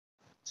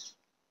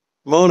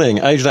Morning,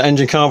 Aged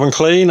Engine Carbon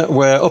Clean.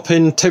 We're up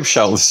in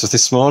Tibshell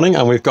this morning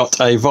and we've got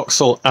a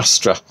Vauxhall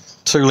Astra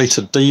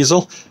 2-litre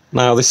diesel.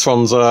 Now this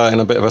one's in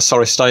a bit of a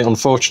sorry state,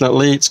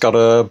 unfortunately. It's got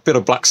a bit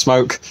of black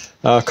smoke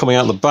coming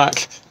out the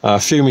back,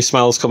 fumey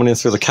smells coming in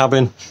through the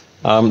cabin.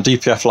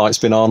 DPF light's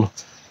been on.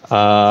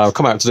 I've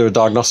come out to do a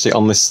diagnostic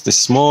on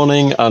this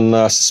morning and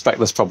suspect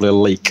there's probably a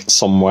leak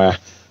somewhere.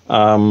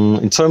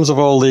 In terms of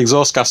all the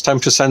exhaust gas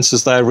temperature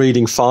sensors, they're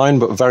reading fine,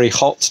 but very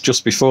hot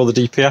just before the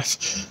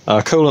DPF.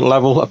 Coolant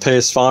level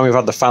appears fine. We've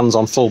had the fans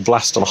on full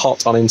blast and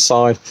hot on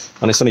inside,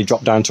 and it's only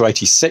dropped down to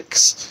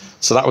 86.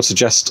 So that would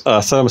suggest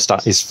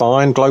thermostat is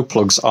fine. Glow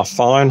plugs are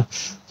fine.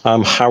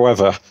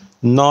 However,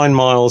 9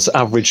 miles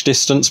average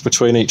distance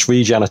between each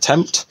regen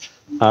attempt.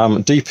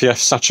 DPF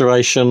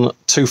saturation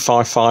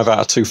 255 out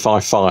of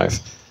 255.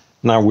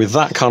 Now, with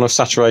that kind of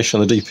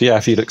saturation of the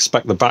DPF, you'd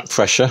expect the back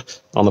pressure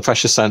on the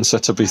pressure sensor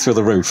to be through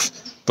the roof,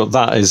 but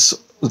that is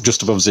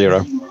just above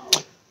zero.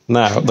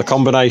 Now, the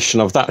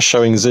combination of that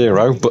showing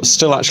zero, but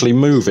still actually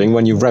moving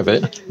when you rev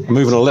it,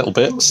 moving a little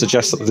bit,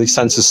 suggests that the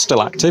sensor's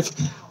still active,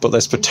 but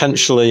there's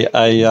potentially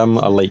a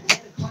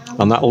leak.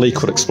 And that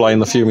leak would explain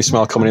the fumey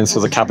smell coming in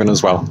through the cabin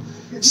as well.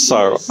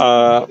 So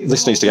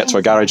this needs to get to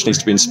a garage, needs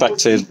to be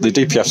inspected. The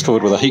DPF's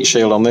covered with a heat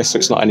shield on this, so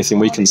it's not anything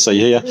we can see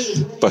here.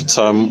 But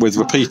with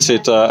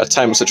repeated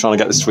attempts at trying to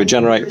get this to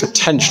regenerate,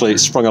 potentially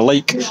it's sprung a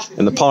leak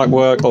in the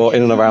pipework or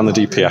in and around the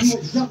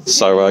DPF.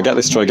 So get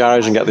this to a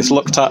garage and get this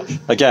looked at.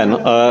 Again,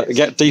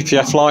 get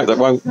DPF light that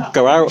won't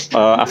go out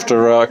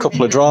after a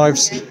couple of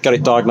drives. Get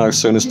it diagnosed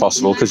as soon as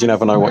possible, because you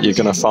never know what you're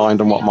going to find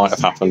and what might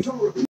have happened.